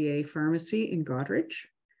Square IDA Pharmacy in Goderich,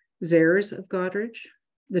 Zehrs of Goderich,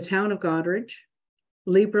 the Town of Goderich,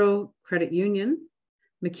 Libro Credit Union,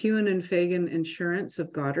 MacEwan and Feagan Insurance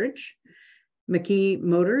of Goderich, McGee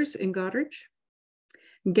Motors in Goderich.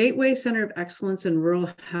 Gateway Center of Excellence in Rural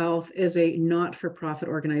Health is a not-for-profit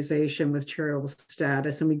organization with charitable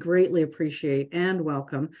status, and we greatly appreciate and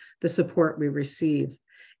welcome the support we receive.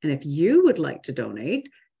 And if you would like to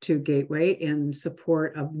donate to Gateway in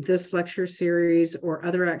support of this lecture series or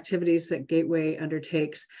other activities that Gateway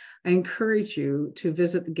undertakes, I encourage you to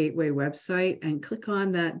visit the Gateway website and click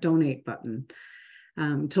on that donate button.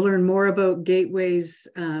 To learn more about Gateway's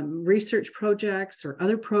research projects or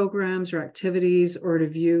other programs or activities, or to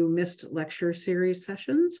view missed lecture series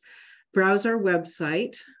sessions, browse our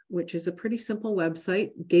website, which is a pretty simple website,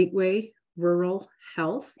 Gateway Rural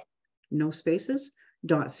Health, no spaces,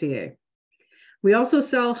 .ca. We also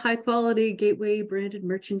sell high quality Gateway branded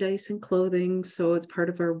merchandise and clothing, so it's part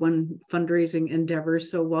of our one fundraising endeavor.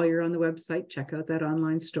 So while you're on the website, check out that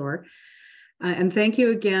online store. And thank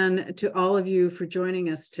you again to all of you for joining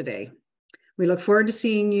us today. We look forward to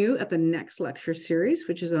seeing you at the next lecture series,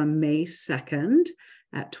 which is on May 2nd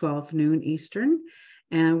at 12 noon Eastern.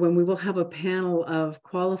 And when we will have a panel of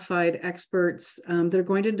qualified experts that are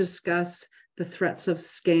going to discuss the threats of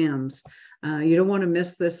scams. You don't want to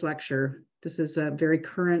miss this lecture. This is very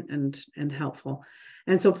current and helpful.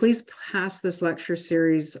 And so please pass this lecture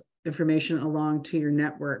series information along to your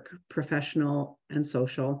network, professional and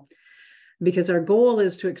social, because our goal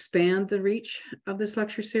is to expand the reach of this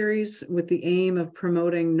lecture series with the aim of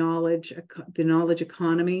promoting knowledge, the knowledge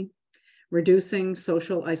economy, reducing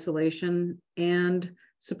social isolation, and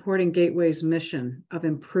supporting Gateway's mission of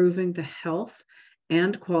improving the health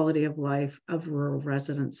and quality of life of rural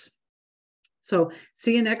residents. So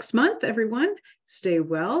see you next month, everyone. Stay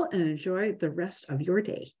well and enjoy the rest of your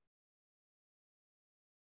day.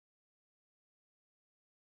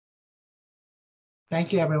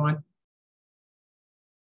 Thank you, everyone.